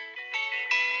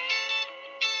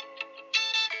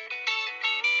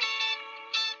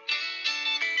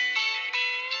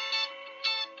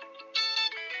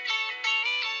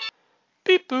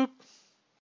Beep boop.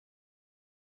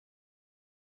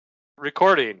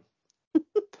 Recording.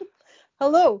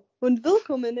 Hallo und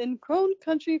willkommen in Crown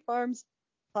Country Farms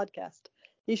Podcast.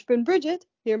 Ich bin Bridget,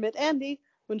 hier mit Andy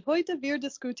und heute wir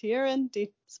diskutieren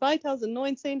die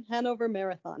 2019 Hannover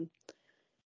Marathon.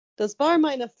 Das war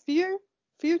meine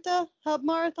vierte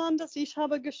Halbmarathon, das ich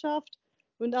habe geschafft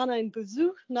und an einen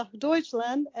Besuch nach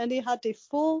Deutschland. Andy hat die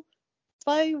voll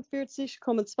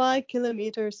 42,2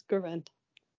 Kilometer gerannt.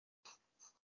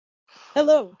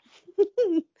 Hello.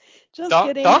 Just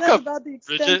kidding. Danke, That's about the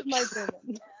extent Bridget. of my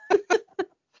German.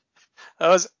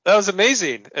 That was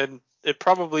amazing, and it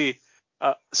probably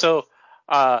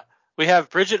we have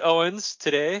Bridget Owens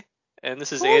today, and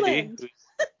this is Poland.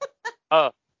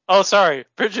 Andy. Sorry,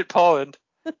 Bridget Poland.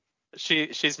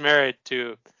 She's married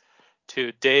to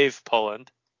Dave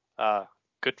Poland,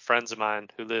 good friends of mine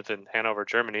who live in Hannover,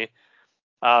 Germany.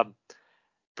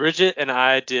 Bridget and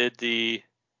I did the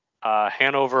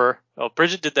Hanover. Well,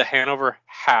 Bridget did the Hanover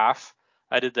half.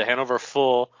 I did the Hanover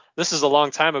full. This is a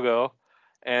long time ago,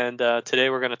 and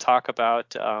today we're going to talk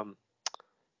about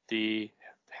the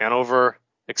Hanover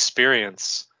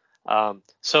experience.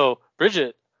 So,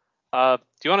 Bridget, do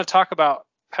you want to talk about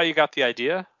how you got the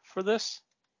idea for this?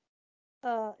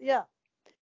 Yeah.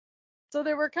 So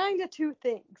there were kind of two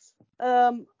things.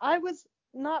 I was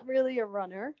not really a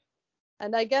runner,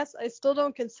 and I guess I still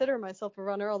don't consider myself a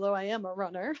runner, although I am a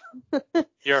runner.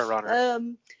 You're a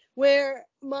runner. Where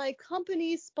my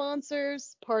company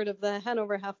sponsors part of the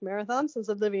Hannover Half Marathon, since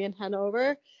I'm living in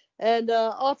Hannover, and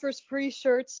offers free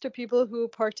shirts to people who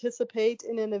participate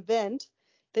in an event.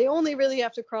 They only really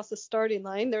have to cross the starting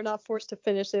line. They're not forced to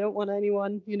finish. They don't want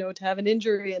anyone, to have an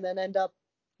injury and then end up,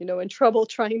 in trouble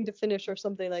trying to finish or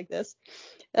something like this.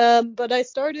 But I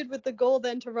started with the goal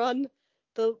then to run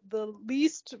the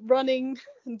least running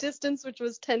distance, which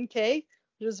was 10K,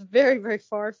 which was very, very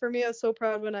far for me. I was so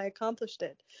proud when I accomplished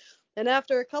it. And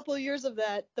after a couple of years of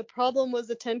that, the problem was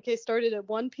the 10K started at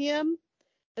 1 p.m.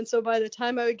 And so by the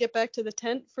time I would get back to the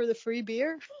tent for the free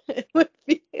beer, it would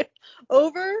be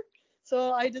over.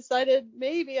 So I decided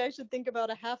maybe I should think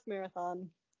about a half marathon,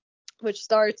 which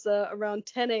starts around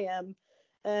 10 a.m.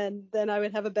 And then I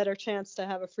would have a better chance to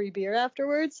have a free beer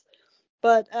afterwards.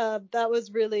 But that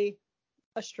was really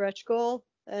a stretch goal,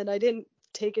 and I didn't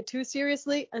take it too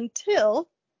seriously until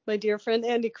my dear friend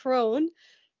Andy Crone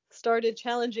started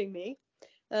challenging me,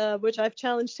 which I've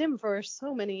challenged him for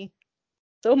so many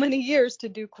years to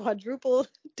do quadruple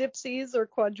dipsies or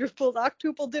quadruple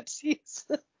octuple dipsies.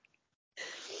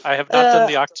 I have not done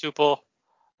the octuple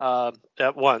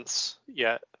at once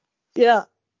yet. Yeah,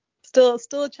 still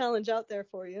a challenge out there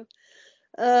for you.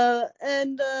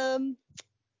 And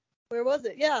where was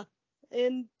it? Yeah.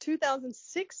 In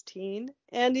 2016,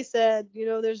 Andy said,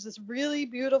 there's this really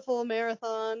beautiful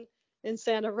marathon in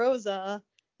Santa Rosa,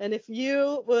 and if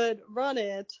you would run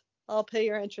it, I'll pay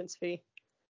your entrance fee.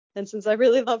 And since I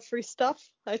really love free stuff,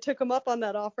 I took him up on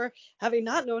that offer, having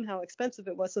not known how expensive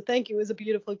it was. So thank you. It was a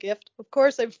beautiful gift. Of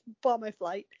course, I've bought my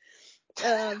flight.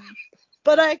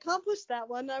 But I accomplished that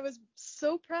one. I was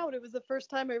so proud. It was the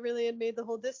first time I really had made the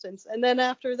whole distance. And then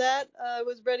after that, I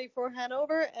was ready for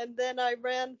Hannover. And then I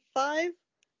ran 5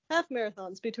 half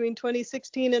marathons between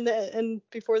 2016 and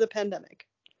before the pandemic.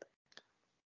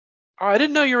 Oh, I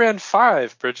didn't know you ran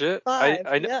 5, Bridget.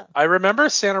 5, yeah. I remember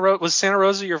Santa Rosa. Was Santa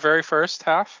Rosa your very first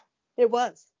half? It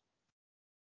was.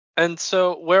 And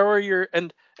so where were your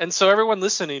and so everyone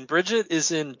listening, Bridget is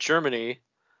in Germany,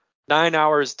 9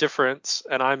 hours difference,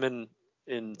 and I'm in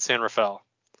San Rafael.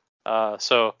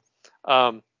 So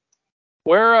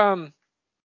where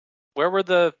were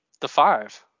the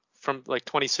 5 from like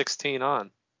 2016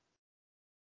 on?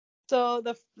 So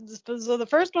the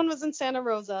first one was in Santa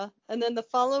Rosa, and then the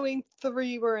following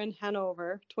 3 were in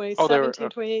Hanover, 2017,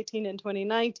 2018, and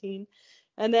 2019.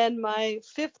 And then my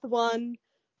 5th one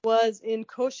was in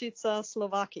Košice,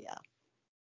 Slovakia.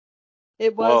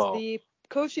 It was the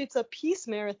Košice Peace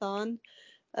Marathon,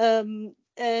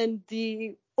 and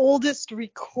the oldest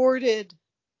recorded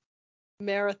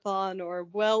marathon or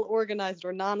well-organized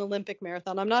or non-Olympic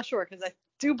marathon. I'm not sure, because I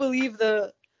do believe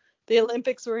the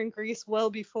Olympics were in Greece well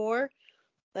before.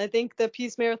 I think the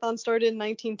Peace Marathon started in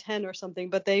 1910 or something,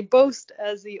 but they boast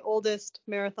as the oldest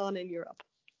marathon in Europe.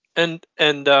 And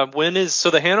when is so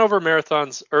the Hanover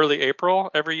Marathon's early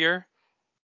April every year?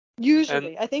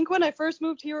 Usually. I think when I first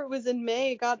moved here, it was in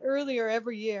May. It got earlier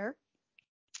every year.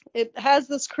 It has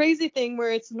this crazy thing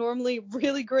where it's normally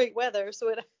really great weather, so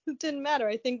it didn't matter.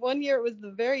 I think one year it was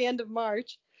the very end of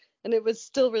March, and it was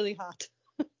still really hot.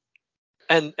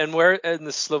 And where in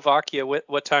the Slovakia?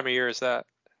 What time of year is that?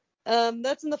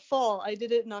 That's in the fall. I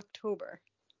did it in October.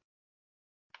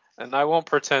 And I won't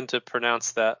pretend to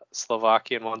pronounce that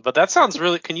Slovakian one, but that sounds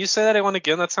really. Can you say that one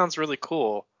again? That sounds really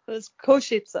cool. It was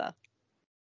Košice.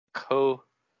 Košice,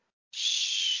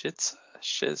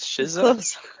 Shiza.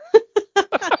 Close.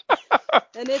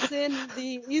 And it's in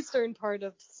the eastern part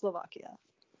of Slovakia.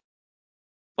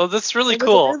 Well, that's really It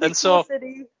was a cool. really And cool so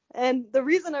city. And the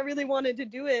reason I really wanted to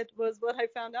do it was what I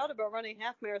found out about running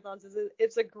half marathons is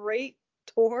it's a great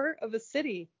tour of a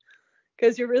city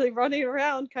because you're really running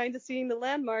around kind of seeing the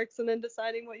landmarks and then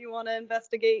deciding what you want to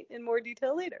investigate in more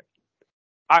detail later.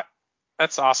 I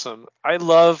that's awesome. I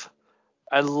love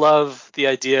the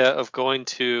idea of going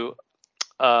to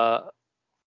uh,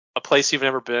 a place you've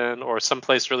never been or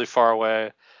someplace really far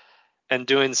away and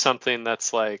doing something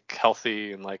that's like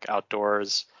healthy and like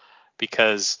outdoors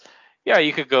because yeah,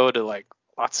 you could go to like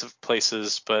lots of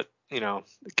places, but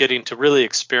getting to really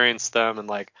experience them and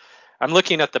like I'm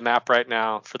looking at the map right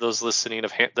now for those listening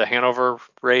of the Hanover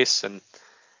race and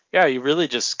yeah, you really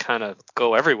just kind of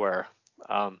go everywhere.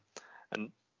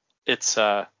 And it's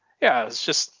yeah, it's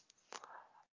just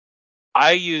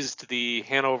I used the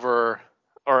Hanover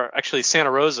or actually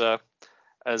Santa Rosa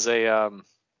as a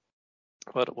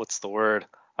what's the word?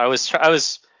 I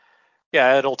was yeah,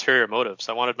 I had ulterior motives.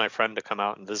 I wanted my friend to come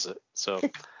out and visit. So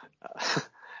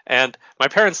and my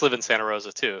parents live in Santa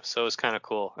Rosa too, so it was kind of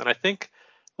cool. And I think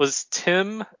was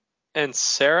Tim and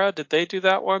Sarah, did they do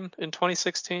that one in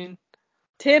 2016?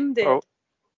 Tim Or did.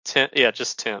 Tim, yeah,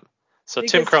 just Tim. So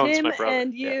Tim Because Crone's Tim my brother.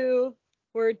 and Yeah. you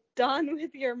were done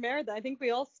with your marathon. I think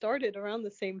we all started around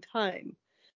the same time.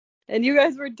 And you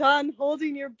guys were done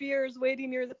holding your beers, waiting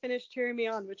near the finish, cheering me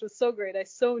on, which was so great. I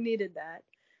so needed that.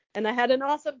 And I had an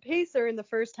awesome pacer in the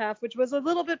first half, which was a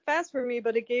little bit fast for me,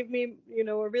 but it gave me,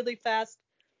 a really fast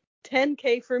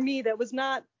 10K for me that was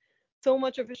not so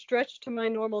much of a stretch to my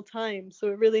normal time. So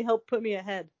it really helped put me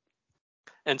ahead.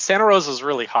 And Santa Rosa was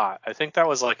really hot. I think that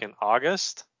was like in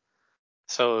August.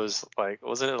 So it was like,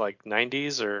 wasn't it like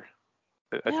 90s or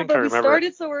I Yeah, think I but we remember.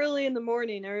 started so early in the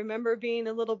morning. I remember being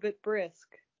a little bit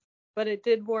brisk, but it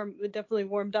definitely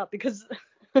warmed up because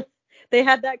they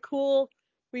had that cool,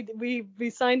 we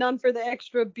signed on for the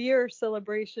extra beer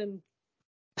celebration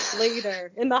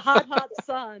later in the hot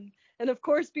sun. And of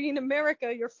course, being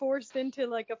America, you're forced into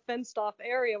like a fenced off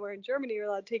area where in Germany you're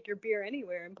allowed to take your beer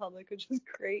anywhere in public, which is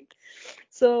great.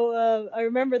 So I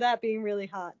remember that being really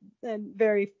hot and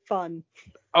very fun.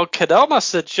 Oh, Cadell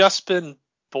must have just been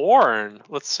born.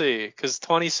 Let's see, because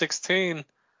 2016,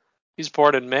 he's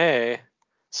born in May,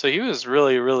 so he was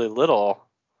really, really little.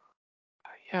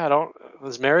 Yeah, I don't.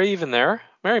 Was Mary even there?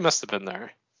 Mary must have been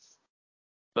there.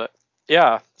 But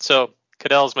yeah, so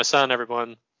Cadell's my son.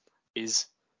 Everyone, he's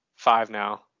 5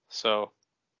 now. So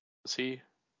is he?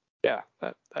 Yeah,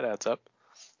 that adds up.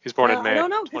 He's born in I May don't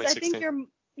know because I think 2016.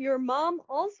 your mom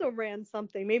also ran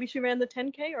something. Maybe she ran the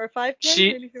 10K or a 5K. She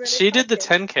Maybe she ran a she did the 5K.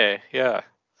 10K. Yeah.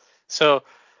 So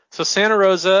Santa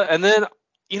Rosa, and then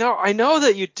I know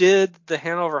that you did the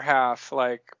Hanover half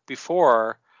like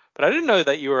before, but I didn't know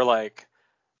that you were like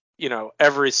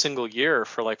every single year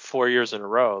for like 4 years in a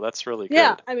row. That's really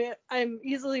Yeah, good. I mean, I'm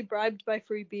easily bribed by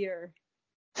free beer.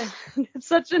 And it's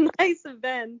such a nice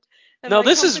event. And No, my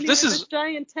this is company, we this have this is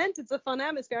giant tent. It's a fun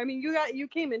atmosphere. I mean, you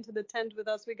came into the tent with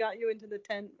us. We got you into the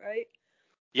tent, right?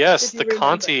 yes, If you the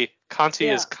remember. Conti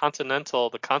is Yeah. continental,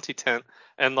 the Conti tent,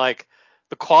 and like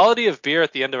the quality of beer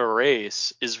at the end of a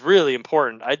race is really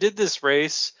important. I did this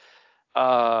race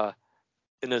uh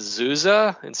in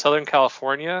Azusa in Southern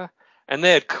California, and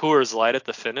they had Coors Light at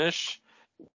the finish.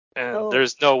 And Oh.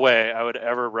 there's no way I would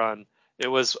ever run. It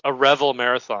was a Revel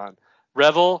marathon.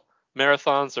 Revel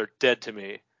marathons are dead to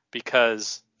me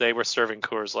because they were serving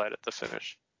Coors Light at the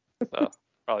finish. So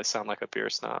probably sound like a beer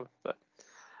snob, but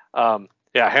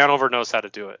yeah, Hanover knows how to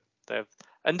do it. They have,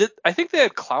 and I think they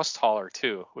had Klausthaler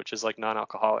too, which is like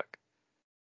non-alcoholic.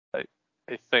 I,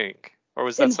 I think, or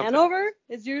was that In something? Hanover,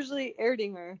 it's usually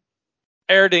Erdinger.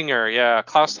 Erdinger, yeah,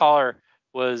 Klausthaler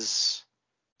was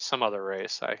some other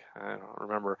race. I don't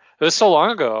remember. It was so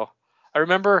long ago. I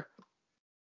remember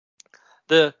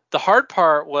the hard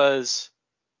part was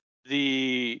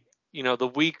the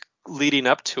week leading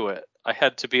up to it. I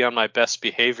had to be on my best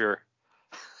behavior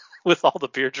with all the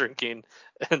beer drinking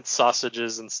and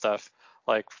sausages and stuff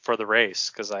like for the race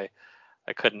because I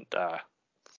couldn't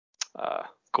uh,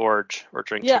 gorge or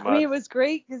drink too Yeah, I mean, much. it was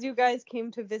great because you guys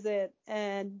came to visit,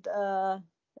 and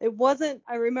it wasn't.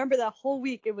 I remember that whole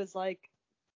week. It was like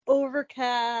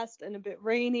overcast and a bit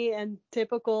rainy and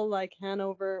typical like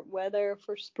Hanover weather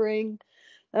for spring.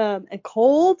 And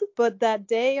cold, but that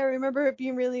day I remember it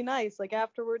being really nice. Like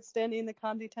afterwards, standing in the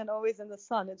Condi tent, always in the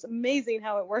sun. It's amazing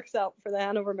how it works out for the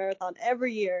Hanover Marathon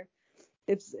every year.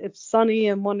 It's sunny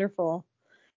and wonderful.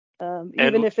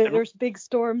 even if And there's big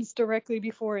storms directly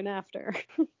before and after.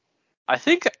 I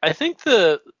think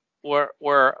the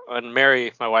where and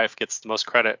Mary, my wife, gets the most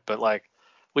credit, but like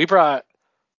we brought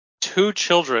two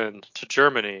children to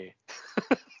Germany,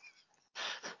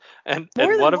 and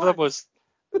More than one of them once.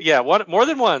 was, yeah, one more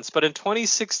than once, but in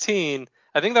 2016,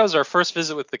 I think that was our first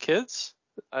visit with the kids.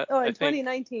 Oh, I in think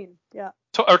 2019. Yeah.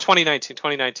 or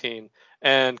 2019,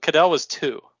 and Cadell was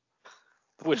two,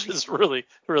 which is really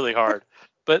really hard.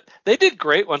 But they did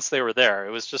great once they were there.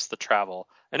 It was just the travel,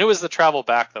 and it was the travel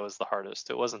back that was the hardest.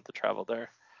 It wasn't the travel there.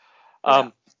 Yeah.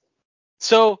 Um,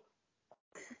 so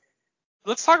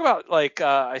let's talk about like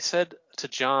I said to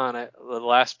John the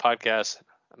last podcast.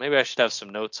 Maybe I should have some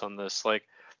notes on this. Like,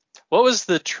 what was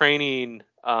the training?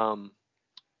 I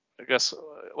guess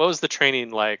what was the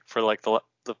training like for like the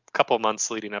couple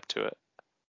months leading up to it?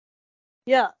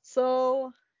 Yeah.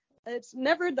 So it's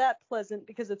never that pleasant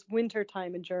because it's winter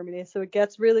time in Germany, so it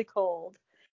gets really cold.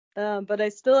 But I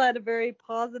still had a very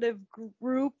positive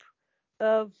group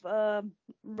of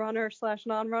runners slash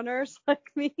non-runners like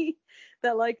me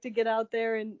that like to get out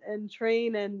there and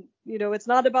train. And, it's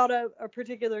not about a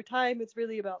particular time. It's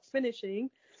really about finishing.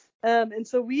 And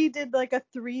so we did like a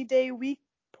 3-day week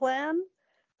plan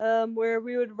where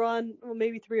we would run, well,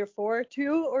 maybe 3 or 4,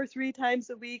 2 or 3 times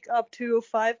a week up to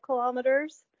 5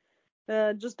 kilometers.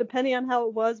 Just depending on how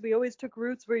it was, we always took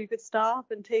routes where you could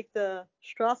stop and take the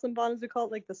Straßenbahn, as we call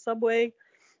it, like the subway,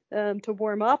 to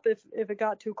warm up if it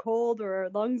got too cold or our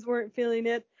lungs weren't feeling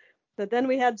it. But then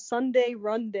we had Sunday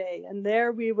run day, and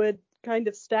there we would kind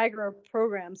of stagger our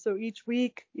program. So each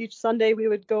week, each Sunday, we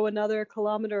would go another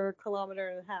kilometer or kilometer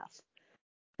and a half.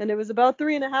 And it was about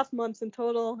 3.5 months in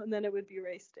total, and then it would be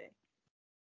race day.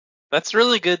 That's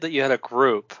really good that you had a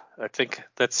group. I think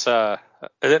that's and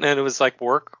it was like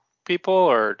work people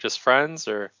or just friends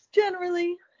or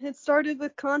Generally, it started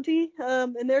with Conti,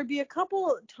 and there'd be a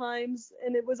couple times,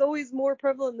 and it was always more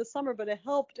prevalent in the summer, but it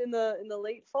helped in the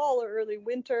late fall or early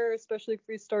winter, especially if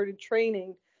we started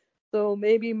training. So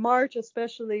maybe March,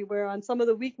 especially, where on some of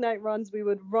the weeknight runs we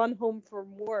would run home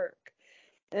from work.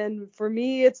 And for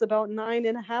me, it's about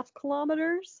 9.5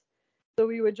 kilometers. So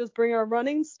we would just bring our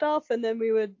running stuff, and then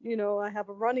we would, I have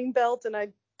a running belt, and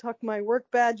I tuck my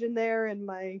work badge in there and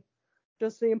my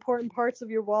just the important parts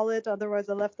of your wallet. Otherwise,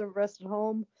 I left the rest at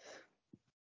home.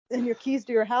 And your keys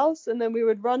to your house. And then we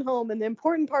would run home. And the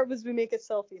important part was we make a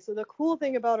selfie. So the cool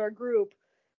thing about our group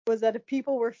was that if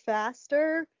people were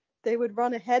faster, they would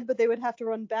run ahead, but they would have to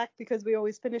run back because we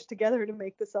always finished together to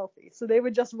make the selfie. So they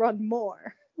would just run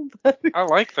more. But I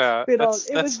like that. it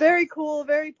was very cool,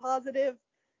 very positive.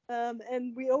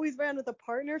 And we always ran with a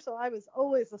partner, so I was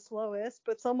always the slowest,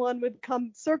 but someone would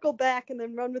come circle back and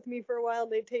then run with me for a while,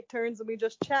 and they'd take turns, and we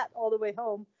just chat all the way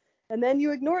home. And then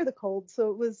you ignore the cold,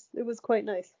 so it was quite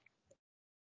nice.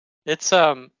 it's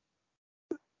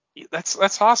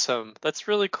that's awesome. That's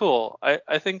really cool.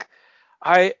 I think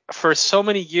I for so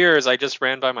many years I just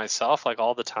ran by myself like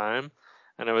all the time,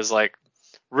 and it was like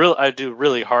real I do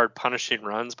really hard punishing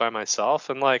runs by myself,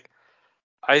 and like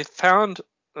I found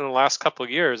in the last couple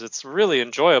of years it's really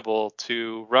enjoyable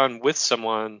to run with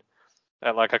someone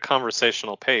at like a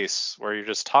conversational pace where you're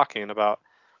just talking about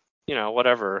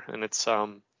whatever, and it's I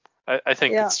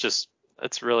think Yeah,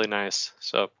 it's really nice.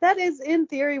 So that is in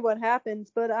theory what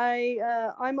happens, but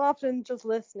I'm often just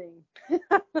listening.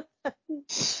 I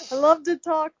love to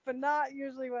talk, but not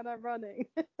usually when I'm running.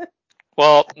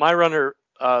 well,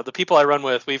 the people I run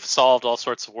with, we've solved all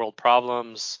sorts of world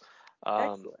problems.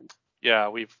 um, Excellent. yeah,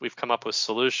 we've come up with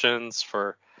solutions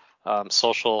for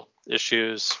social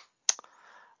issues.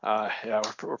 Yeah,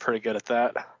 we're pretty good at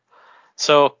that.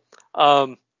 So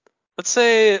um, let's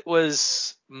say it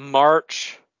was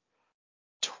March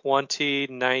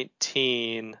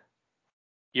 2019.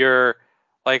 You're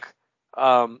like,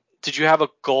 did you have a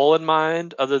goal in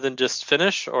mind other than just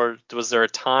finish, or was there a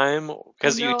time?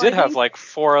 Because you No, did I have think like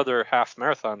four other half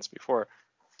marathons before.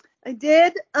 I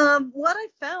did. What I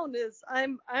found is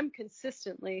I'm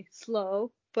consistently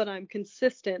slow, but I'm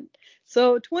consistent.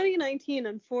 So 2019,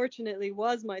 unfortunately,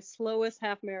 was my slowest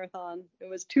half marathon. It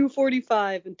was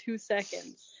 2:45 and 2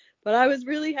 seconds, but I was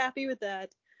really happy with that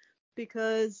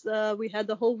because we had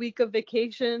the whole week of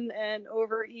vacation and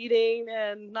overeating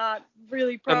and not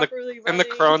really And the properly and the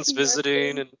running Crohn's and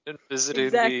visiting resting. and visiting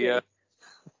Exactly.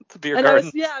 the beer And I garden.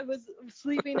 was, yeah, I was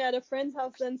sleeping at a friend's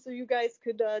house then, so you guys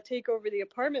could take over the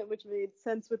apartment, which made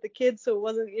sense with the kids, so it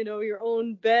wasn't, your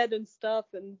own bed and stuff.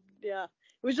 And yeah,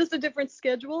 it was just a different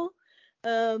schedule.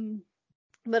 Um,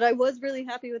 but I was really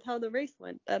happy with how the race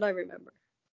went, that I remember.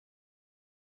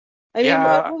 I mean,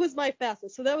 Yeah, what was my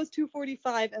fastest? So that was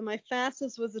 2:45, and my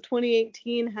fastest was the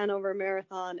 2018 Hanover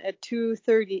Marathon at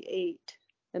 2:38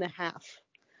 and a half.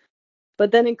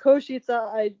 But then in Košice,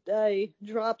 I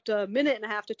dropped a minute and a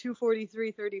half to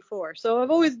 2:43:34. So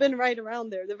I've always been right around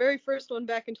there. The very first one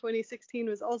back in 2016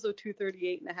 was also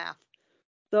 2:38 and a half.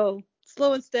 So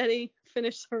slow and steady,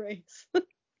 finish the race.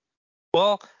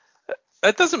 well,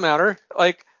 that doesn't matter.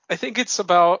 Like, I think it's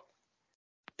about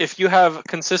if you have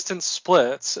consistent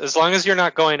splits, as long as you're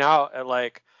not going out at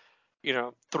like,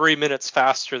 3 minutes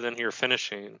faster than you're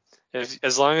finishing.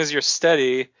 As long as you're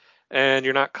steady and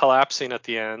you're not collapsing at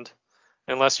the end,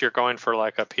 unless you're going for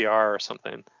like a PR or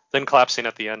something, then collapsing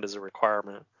at the end is a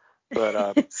requirement.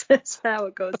 But That's how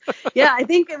it goes. Yeah, I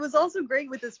think it was also great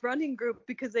with this running group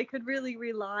because they could really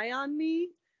rely on me.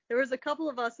 There was a couple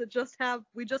of us that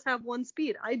we just have one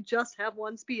speed. I just have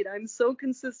one speed. I'm so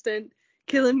consistent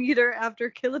kilometer after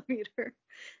kilometer.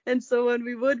 And so when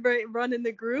we would run in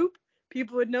the group,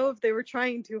 people would know if they were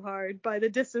trying too hard by the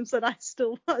distance that I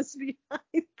still was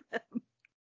behind them.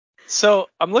 so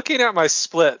I'm looking at my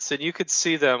splits, and you could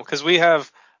see them because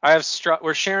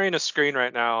we're sharing a screen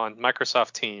right now on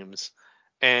Microsoft Teams,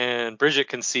 and Bridget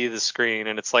can see the screen,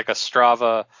 and it's like a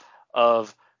Strava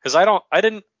of because I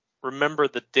didn't remember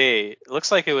the date. It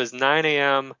looks like it was 9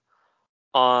 a.m.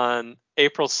 on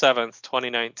April 7th,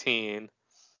 2019,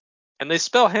 and they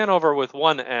spell Hanover with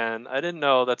one N. I didn't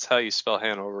know that's how you spell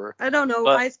Hanover, I don't know.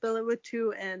 but I spell it with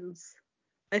two N's.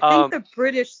 I think um, the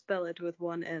British spell it with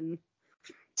one N.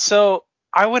 so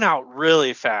I went out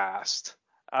really fast.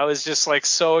 I was just like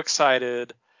so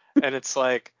excited, and it's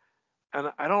like,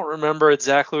 and I don't remember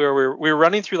exactly where we were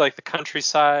running through like the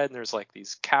countryside, and there's like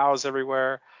these cows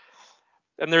everywhere,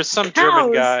 and there's some German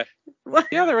Cows. guy. What?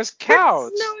 Yeah, there was There's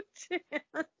cows. no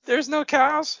chance. There's no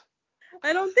cows.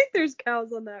 I don't think there's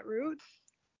cows on that route.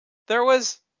 There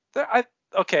was there.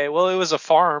 Okay, well it was a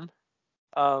farm.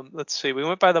 Let's see. We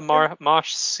went by the There,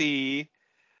 Marsh Sea,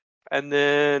 and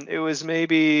then it was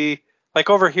maybe like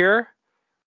over here.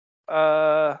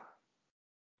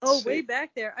 Let's way see.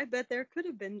 back there. I bet there could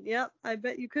have been. Yep, I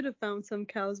bet you could have found some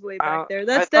cows way back there. I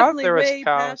That's thought definitely there was way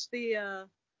cows. past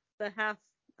the half.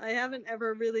 I haven't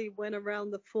ever really went around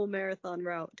the full marathon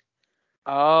route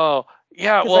Oh,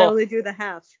 yeah. because I Well, only do the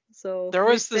half. So there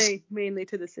we was this stay mainly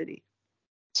to the city.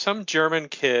 some German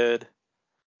kid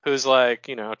who's like,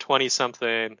 20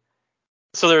 something.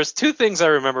 So there's two things I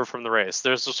remember from the race.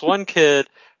 There's this one kid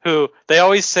who they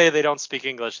always say they don't speak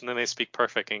English and then they speak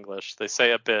perfect English. They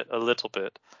say a little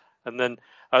bit. And then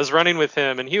I was running with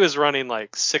him and he was running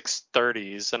like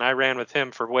 6:30s and I ran with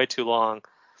him for way too long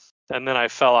and then I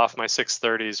fell off my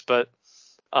 6:30s, but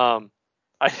um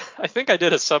I think I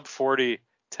did a sub 40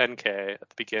 10K at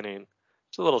the beginning.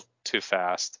 It's a little too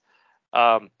fast.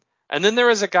 Um and then there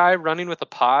was a guy running with a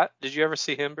pot. Did you ever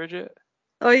see him, Bridget?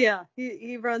 Oh yeah,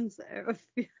 he runs a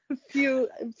few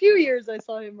years I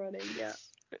saw him running. Yeah.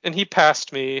 And he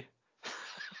passed me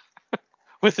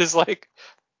with his like,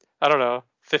 I don't know,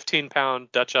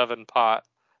 15-pound Dutch oven pot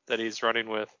that he's running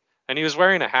with. And he was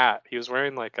wearing a hat. He was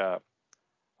wearing like a,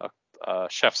 a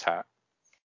chef's hat.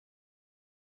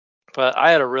 But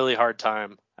I had a really hard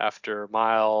time after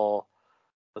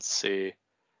let's see,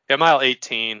 yeah, mile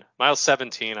 18, mile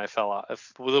 17, I fell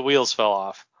off. The wheels fell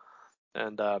off,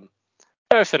 and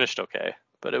I finished okay.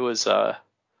 But it was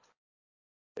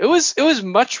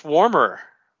much warmer,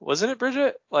 wasn't it,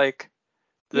 Bridget? Like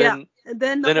Yeah. than And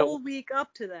then the than it. whole week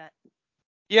up to that.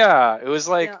 Yeah, it was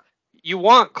like Yeah. you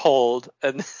want cold,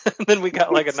 and then we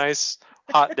got like a nice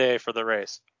hot day for the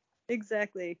race.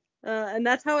 Exactly. And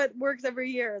that's how it works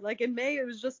every year. Like in May, it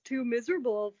was just too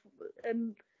miserable,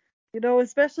 and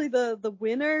especially the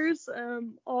winners,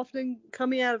 often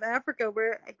coming out of Africa,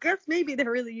 where I guess maybe they're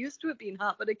really used to it being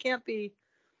hot, but it can't be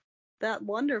that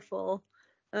wonderful.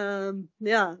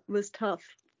 Yeah, it was tough.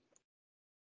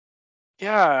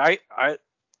 Yeah,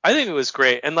 I think it was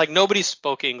great, and like nobody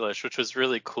spoke English, which was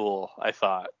really cool. I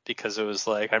thought because it was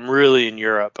like I'm really in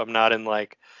Europe. I'm not in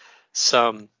like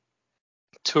some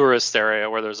tourist area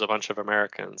where there's a bunch of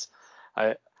Americans.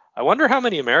 I I wonder how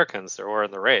many Americans there were in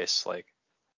the race. Like,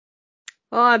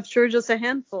 Oh, I'm sure just a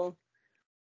handful.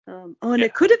 And yeah.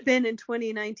 it could have been in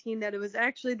 2019 that it was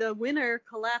actually the winner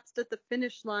collapsed at the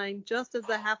finish line just as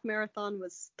the half marathon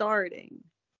was starting.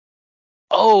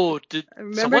 Oh, did I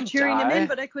remember someone cheering him in, die?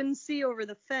 but I couldn't see over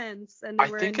the fence, and they I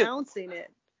were think it. announcing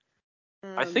it.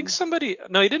 I think Um, somebody.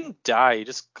 No, he didn't die. He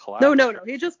just no, no, collapsed.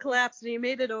 no. He just collapsed and he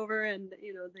made it over, and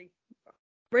they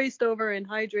raced over and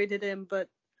hydrated him. But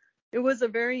it was a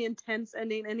very intense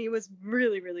ending, and he was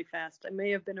really, really fast. It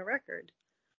may have been a record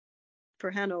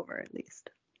for Hanover, at least.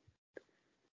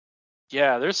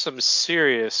 Yeah, there's some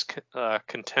serious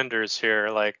contenders here.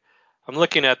 Like I'm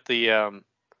looking at the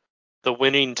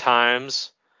winning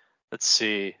times. Let's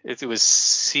see. It was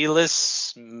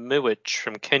Silas Miwich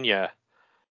from Kenya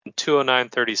in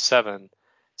 2:09:37.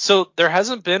 So there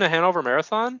hasn't been a Hanover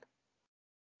Marathon?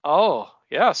 Oh,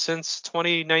 yeah, since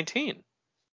 2019.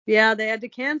 Yeah, they had to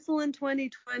cancel in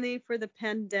 2020 for the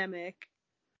pandemic,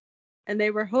 and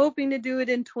they were hoping to do it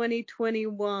in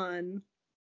 2021,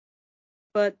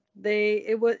 but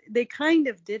they kind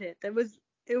of did it.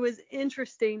 It was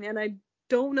interesting, and I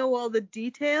don't know all the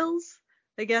details.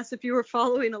 I guess if you were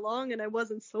following along, and I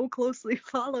wasn't so closely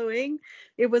following,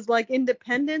 it was like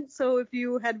independent. So if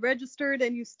you had registered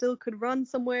and you still could run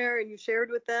somewhere and you shared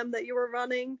with them that you were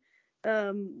running,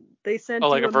 they Oh, sent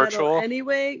like you a a medal virtual?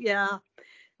 anyway. Yeah.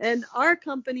 And our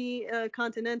company,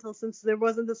 Continental, since there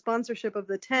wasn't the sponsorship of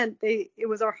the tent, it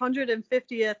was our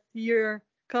 150th year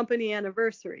company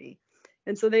anniversary.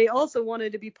 And so they also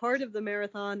wanted to be part of the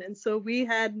marathon. And so we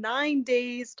had 9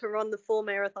 days to run the full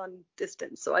marathon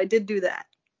distance. So I did do that,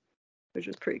 which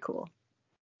was pretty cool.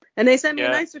 And they sent me a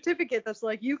Yeah. nice certificate that's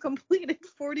like, you completed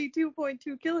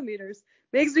 42.2 kilometers.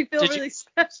 Makes me feel Did you really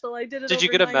special. I did it did you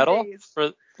over get a nine medal days.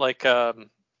 for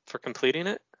for completing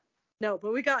it? No,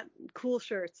 but we got cool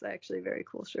shirts, actually, very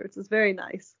cool shirts. It's very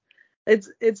nice.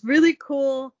 It's really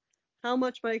cool how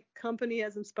much my company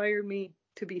has inspired me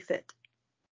to be fit.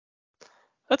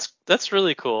 That's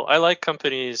really cool. I like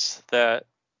companies that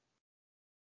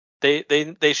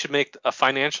they should make a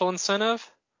financial incentive.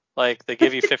 Like they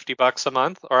give you $50 a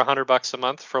month or $100 a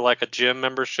month for like a gym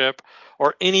membership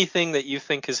or anything that you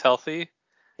think is healthy,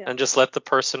 Yeah, and just let the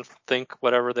person think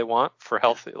whatever they want for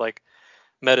yeah, healthy, like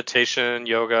meditation,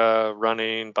 yoga,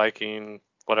 running, biking,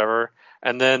 whatever.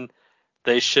 And then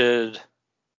they should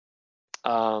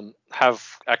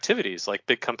have activities like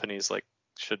big companies like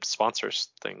should sponsor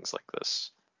things like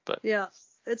this. But yeah.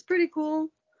 It's pretty cool.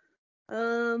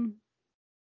 Um,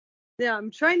 yeah,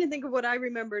 I'm trying to think of what I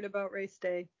remembered about race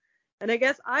day. And I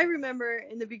guess I remember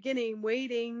in the beginning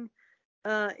waiting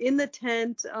in the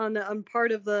tent on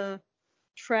part of the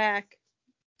track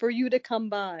for you to come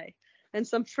by. And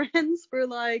some friends were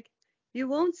like, "You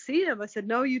won't see him." I said,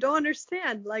 "No, you don't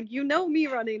understand. Like, you know me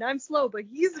running. I'm slow, but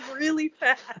he's really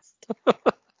fast."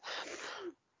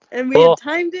 And we had well,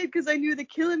 timed it because I knew the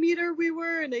kilometer we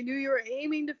were, and I knew you were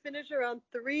aiming to finish around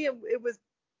 3. And it was,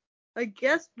 I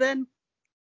guess, then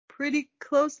pretty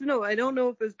close. No, I don't know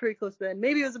if it was pretty close then.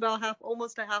 Maybe it was about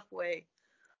almost a halfway.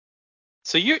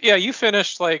 so you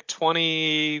finished like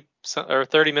 20 or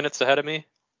 30 minutes ahead of me,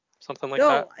 something like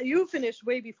that. No, you finished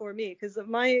way before me because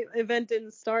my event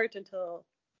didn't start until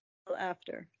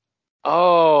after.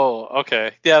 Oh,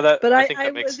 okay. Yeah, that But I I, think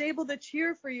I that was makes. able to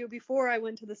cheer for you before I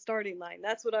went to the starting line.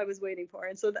 That's what I was waiting for.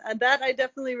 And so that I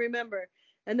definitely remember.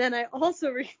 And then I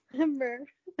also remember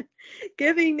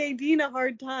giving Nadine a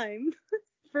hard time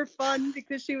for fun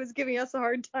because she was giving us a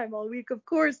hard time all week, of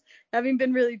course, having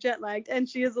been really jet lagged. And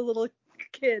she is a little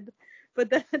kid. But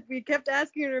then we kept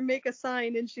asking her to make a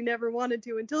sign and she never wanted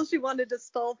to until she wanted to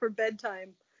stall for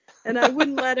bedtime. And I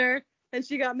wouldn't let her. And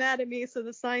she got mad at me. So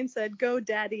the sign said, "Go,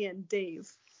 Daddy and Dave."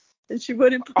 And she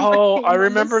wouldn't put my Oh, I name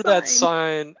on the remember that sign.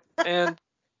 sign, and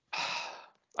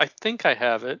I think I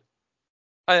have it.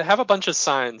 I have a bunch of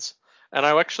signs, and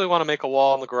I actually want to make a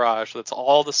wall in the garage that's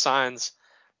all the signs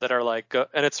that are like,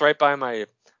 and it's right by my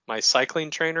cycling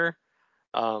trainer.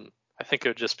 I think it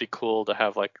would just be cool to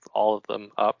have like all of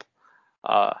them up.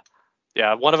 Uh,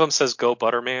 yeah, one of them says "Go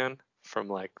Butterman" from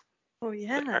like Oh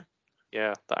the yeah.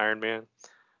 yeah, the Iron Man.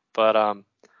 But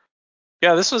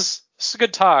yeah, this is a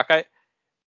good talk.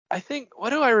 I think, what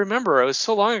do I remember? It was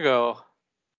so long ago.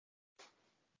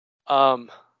 Um,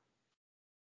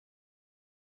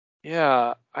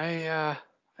 yeah, I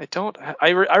don't I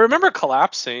remember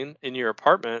collapsing in your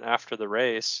apartment after the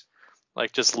race,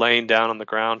 like just laying down on the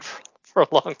ground for a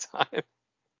long time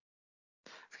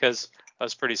because I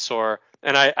was pretty sore,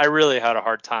 and I really had a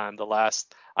hard time.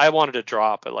 I wanted to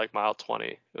drop at like mile 20.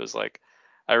 It was like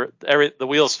the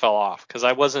wheels fell off because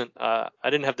I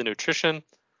didn't have the nutrition.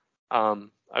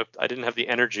 I didn't have the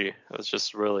energy. I was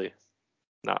just really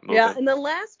not Yeah, moving. and the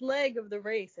last leg of the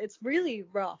race, it's really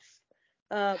rough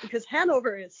because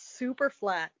Hanover is super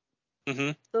flat.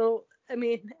 Hmm. So, I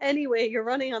mean, anyway, you're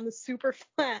running on the super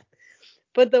flat.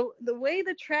 But the way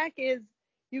the track is,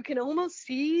 you can almost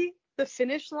see the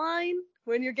finish line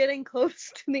when you're getting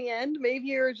close to the end. Maybe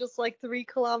you're just like 3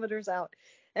 kilometers out.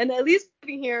 And at least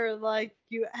here, like, you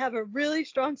have a really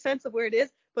strong sense of where it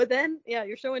is. But then, yeah,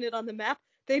 you're showing it on the map.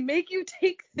 They make you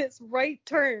take this right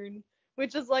turn,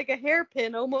 which is like a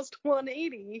hairpin, almost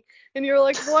 180. And you're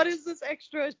like, what is this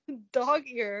extra dog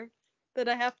ear that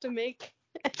I have to make?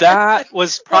 That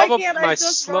was Why probably can't I my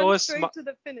just run slowest. straight to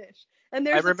the finish? And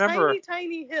I there's a remember tiny,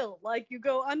 tiny hill. Like you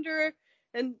go under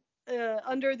and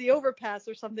under the overpass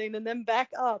or something, and then back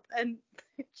up, and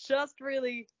it just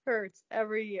really hurts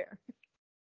every year.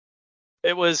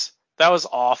 that was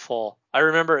awful. I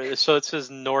remember, so it says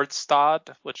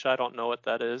Nordstad, which I don't know what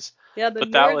that is, Yeah, the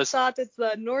but that was Nordstadt. It's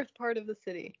the north part of the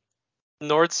city.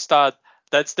 Nordstad.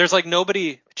 There's like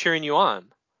nobody cheering you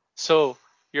on. So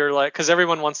you're like, because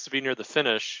everyone wants to be near the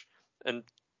finish and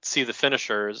see the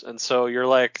finishers, and so you're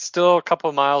like still a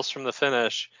couple miles from the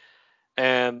finish,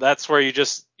 and that's where you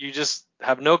just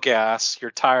have no gas.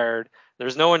 You're tired.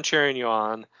 There's no one cheering you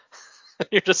on.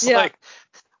 You're just Yeah, like,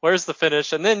 where's the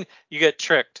finish? And then you get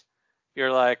tricked.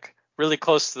 You're like really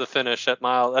close to the finish at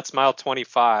that's mile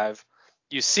 25.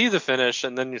 You see the finish,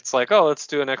 and then it's like, oh, let's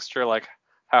do an extra like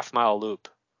half mile loop.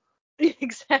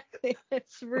 exactly.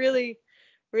 It's really,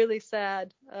 really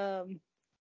sad.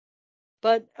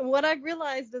 But what I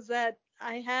realized is that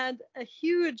I had a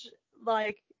huge,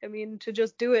 like, I mean, to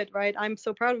just do it, right? I'm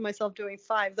so proud of myself doing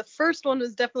five. The first one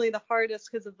was definitely the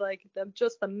hardest because of like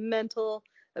just the mental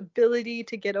ability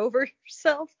to get over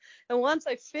yourself. And once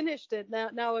I finished it,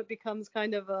 now it becomes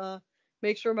kind of a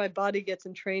make sure my body gets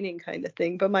in training kind of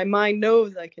thing. But my mind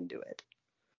knows I can do it.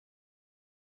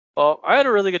 Well, I had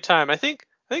a really good time. I think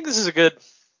this is a good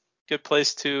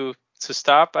place to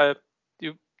stop.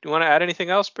 You want to add anything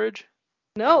else, Bridge?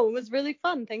 No, it was really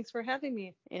fun. Thanks for having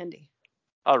me, Andy.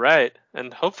 All right,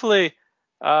 and hopefully,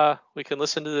 we can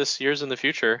listen to this years in the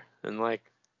future and like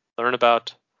learn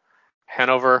about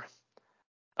Hanover,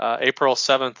 April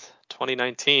 7th,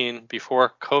 2019,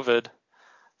 before COVID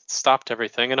stopped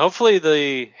everything, and hopefully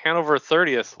the Hanover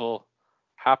 30th will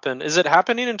happen. Is it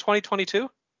happening in 2022?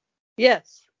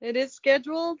 Yes, it is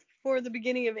scheduled for the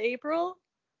beginning of April.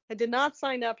 I did not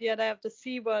sign up yet. I have to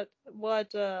see what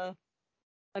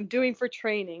I'm doing for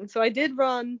training. So I did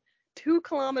run 2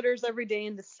 kilometers every day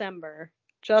in December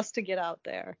just to get out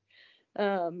there.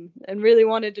 And really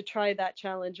wanted to try that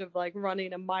challenge of like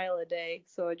running a mile a day.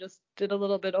 So I just did a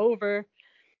little bit over,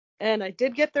 and I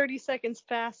did get 30 seconds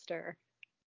faster,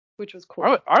 which was I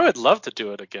would cool. I would love to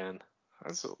do it again.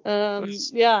 That's,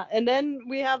 that's Yeah, and then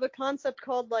we have a concept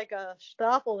called like a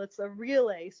Staffel. It's a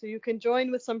relay, so you can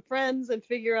join with some friends and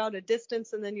figure out a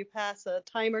distance, and then you pass a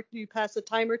timer. You pass a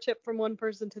timer chip from one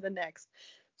person to the next.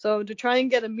 So to try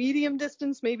and get a medium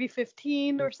distance, maybe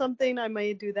 15 or something, I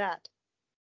may do that.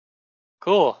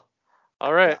 cool.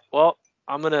 All Yeah. right. Well,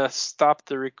 I'm gonna stop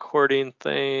the recording All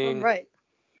thing. right.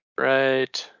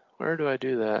 Right. Where do I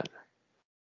do that?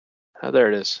 Oh, there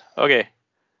it is. Okay.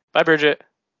 Bye, Bridget.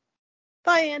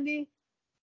 Bye, Andy.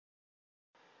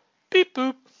 Beep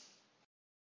boop.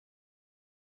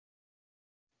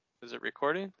 Is it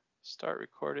recording? Start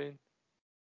recording.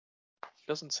 It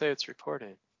doesn't say it's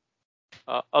recording.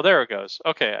 Oh, there it goes.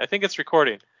 Okay, I think it's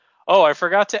recording. Oh, I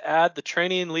forgot to add the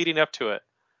training leading up to it.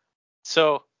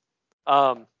 So,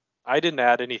 um, I didn't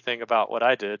add anything about what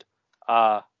I did.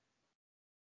 Uh,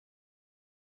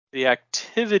 the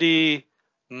activity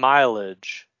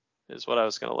mileage is what I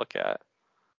was going to look at.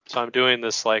 So I'm doing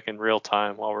this like in real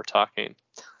time while we're talking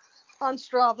On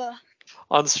Strava.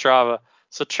 on Strava.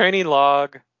 So training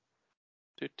log,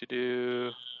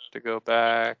 to go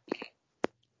back.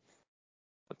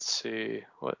 Let's see,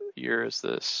 what year is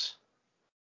this?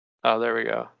 Oh, there we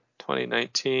go.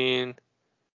 2019,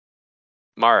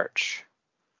 March.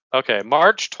 Okay,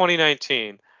 March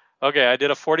 2019. Okay, I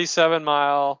did a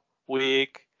 47-mile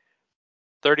week,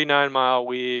 39-mile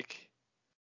week.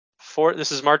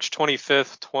 This is March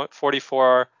 25th,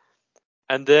 44.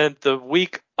 And then the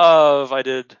week of,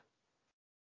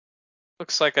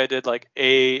 looks like I did like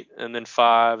 8 and then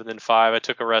 5 and then 5. I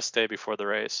took a rest day before the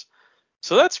race.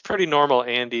 So that's pretty normal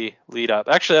Andy lead up.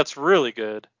 Actually, that's really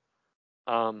good.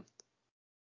 Um,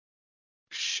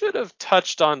 should have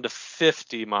touched on to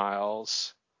 50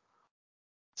 miles.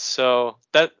 So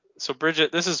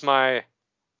Bridget, this is my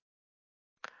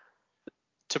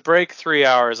to break 3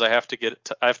 hours. I have to get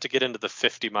into the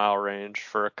 50-mile range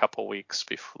for a couple weeks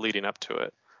before leading up to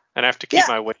it, and I have to keep Yeah,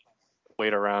 my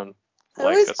weight around I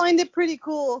like always this. find it pretty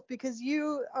cool because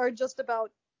you are just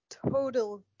about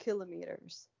total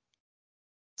kilometers.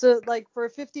 So like for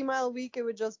a 50-mile week, it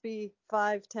would just be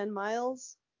 5, 10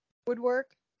 miles would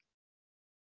work,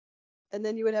 and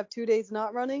then you would have 2 days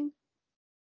not running.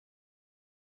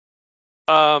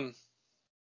 Um,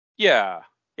 yeah,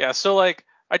 yeah. So like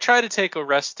I try to take a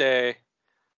rest day.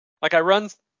 Like I run.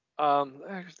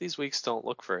 These weeks don't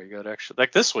look very good actually.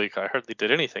 Like this week, I hardly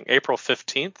did anything. April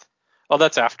 15th. Oh,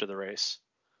 that's after the race.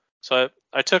 So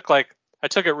I took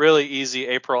it really easy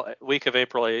week of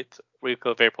April 8th, week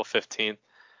of April 15th.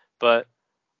 But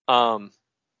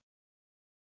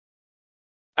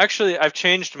Actually, I've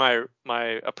changed my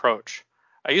approach.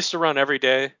 I used to run every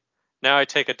day. Now I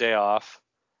take a day off,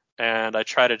 and I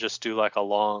try to just do like a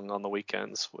long on the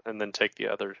weekends, and then take the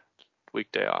other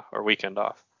weekday off or weekend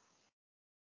off.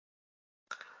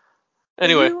 But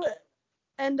Anyway, you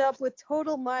end up with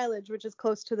total mileage, which is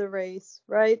close to the race,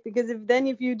 right? Because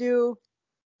if you do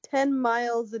 10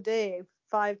 miles a day,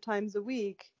 5 times a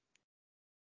week,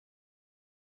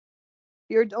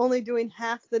 you're only doing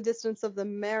half the distance of the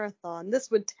marathon. This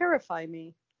would terrify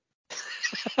me.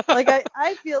 Like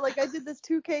I feel like I did this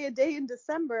 2K a day in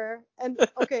December, and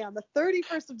okay, on the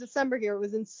 31st of December here, it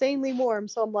was insanely warm,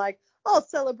 so I'm like, I'll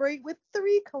celebrate with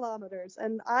 3 kilometers,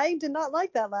 and I did not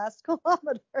like that last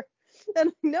kilometer,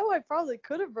 and I know I probably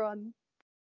could have run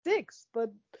 6,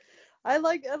 but I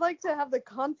like to have the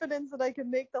confidence that I can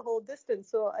make the whole distance,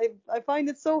 so I find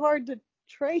it so hard to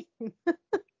train.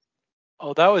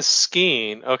 oh, that was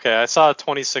skiing. Okay, I saw a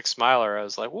 26 miler. I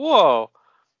was like, whoa.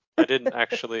 I didn't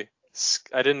actually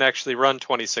I didn't actually run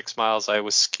 26 miles. I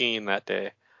was skiing that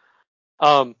day.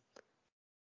 Um,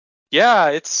 yeah,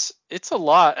 it's a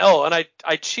lot. Oh, and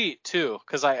I cheat too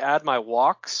because I add my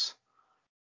walks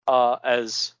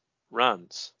as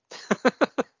runs.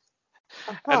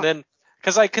 And Uh-huh. then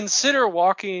because I consider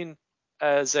walking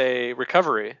as a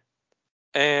recovery,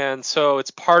 and so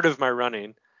it's part of my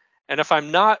running. And if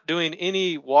I'm not doing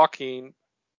any walking,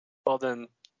 well then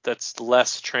that's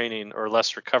less training or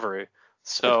less recovery.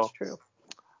 That's So true.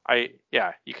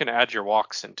 yeah, you can add your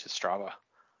walks into Strava.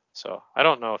 So I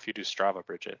don't know if you do Strava,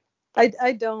 Bridget, but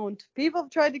I don't. People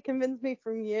have tried to convince me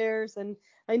for years, and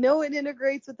I know it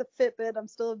integrates with the Fitbit. I'm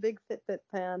still a big Fitbit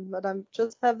fan, but I'm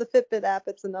just have the Fitbit app.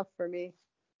 It's enough for me.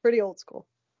 Pretty old school.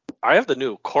 I have the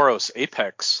new Coros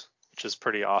Apex, which is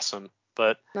pretty awesome.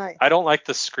 But I Nice. don't like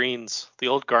the screens. The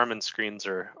old Garmin screens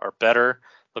are better.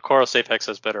 The Coros Apex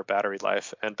has better battery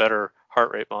life and better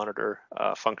heart rate monitor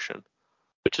function,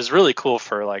 which is really cool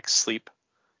for like sleep.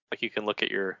 Like you can look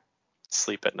at your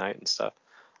sleep at night and stuff.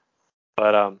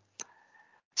 But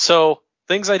so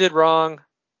things I did wrong.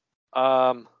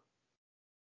 Um,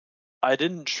 I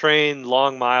didn't train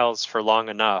long miles for long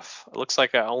enough. It looks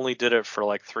like I only did it for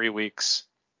like 3 weeks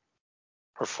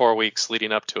or 4 weeks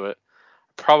leading up to it.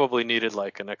 Probably needed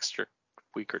like an extra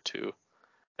week or two,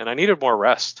 and I needed more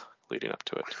rest leading up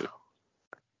to it too.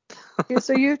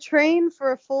 So you train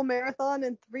for a full marathon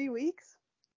in 3 weeks,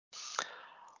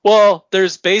 Well,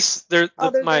 there's base there the,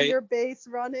 other than your base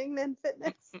running and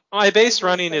fitness? my That would base be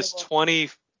running is incredible.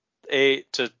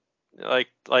 28 to like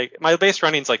my base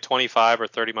running's like 25 or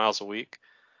 30 miles a week,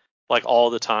 like all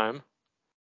the time,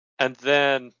 and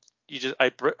then I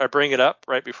bring it up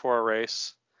right before a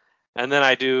race, and then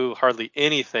I do hardly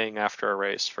anything after a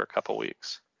race for a couple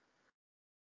weeks.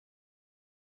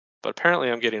 But apparently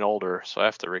I'm getting older, so I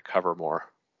have to recover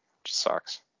more, which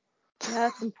sucks. Yeah,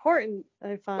 it's important,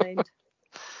 I find.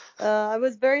 I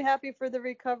was very happy for the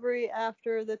recovery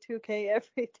after the 2K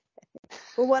every day.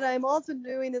 But what I'm also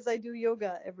doing is I do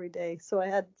yoga every day. So I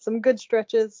had some good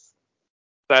stretches.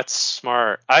 That's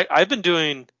smart. I've been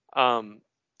doing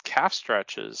calf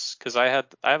stretches because I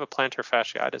have a plantar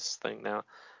fasciitis thing now.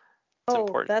 It's Oh,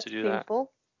 important to that's do that.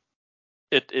 painful.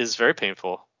 It is very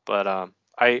painful, but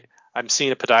I'm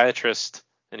seeing a podiatrist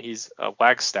and he's a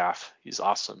Wagstaff. He's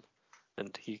awesome,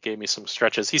 and he gave me some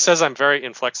stretches. He says I'm very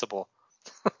inflexible.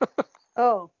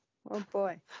 Oh, oh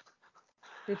boy.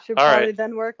 You should All right, probably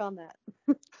then work on that.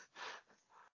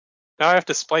 now I have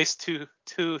to splice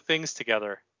two things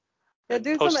together Yeah, and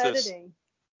do some post this. editing.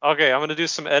 Okay, I'm gonna do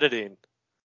some editing.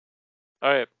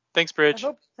 All right, thanks, I Bridge.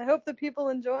 hope I hope the people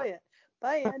enjoy it.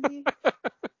 Bye, Andy.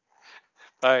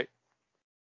 Bye.